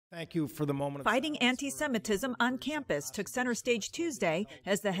Thank you for the moment. Fighting anti-Semitism on campus took center stage Tuesday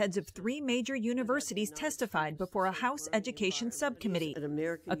as the heads of 3 major universities testified before a House Education Subcommittee.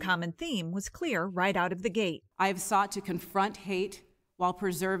 A common theme was clear right out of the gate. I have sought to confront hate while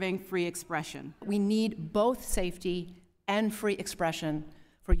preserving free expression. We need both safety and free expression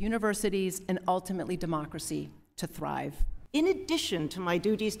for universities and ultimately democracy to thrive. In addition to my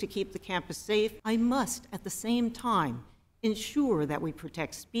duties to keep the campus safe, I must at the same time ensure that we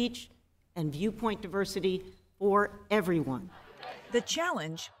protect speech and viewpoint diversity for everyone. The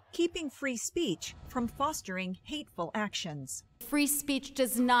challenge, keeping free speech from fostering hateful actions. Free speech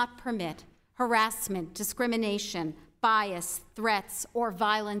does not permit harassment, discrimination, bias, threats, or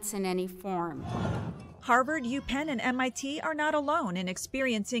violence in any form. Harvard, UPenn, and MIT are not alone in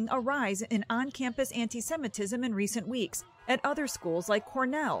experiencing a rise in on-campus anti-Semitism in recent weeks. At other schools like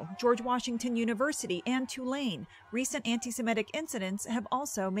Cornell, George Washington University, and Tulane, recent anti-Semitic incidents have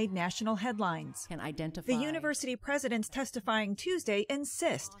also made national headlines. The university presidents testifying Tuesday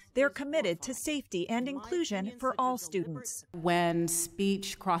insist they're committed to safety and inclusion for all students. When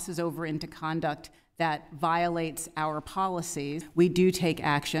speech crosses over into conduct that violates our policies, we do take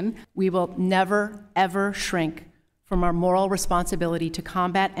action. We will never, ever shrink from our moral responsibility to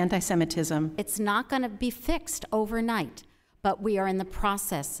combat anti-Semitism. It's not going to be fixed overnight, but we are in the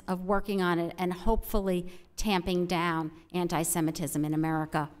process of working on it and hopefully tamping down anti-Semitism in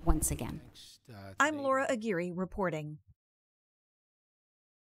America once again. I'm Laura Aguirre reporting.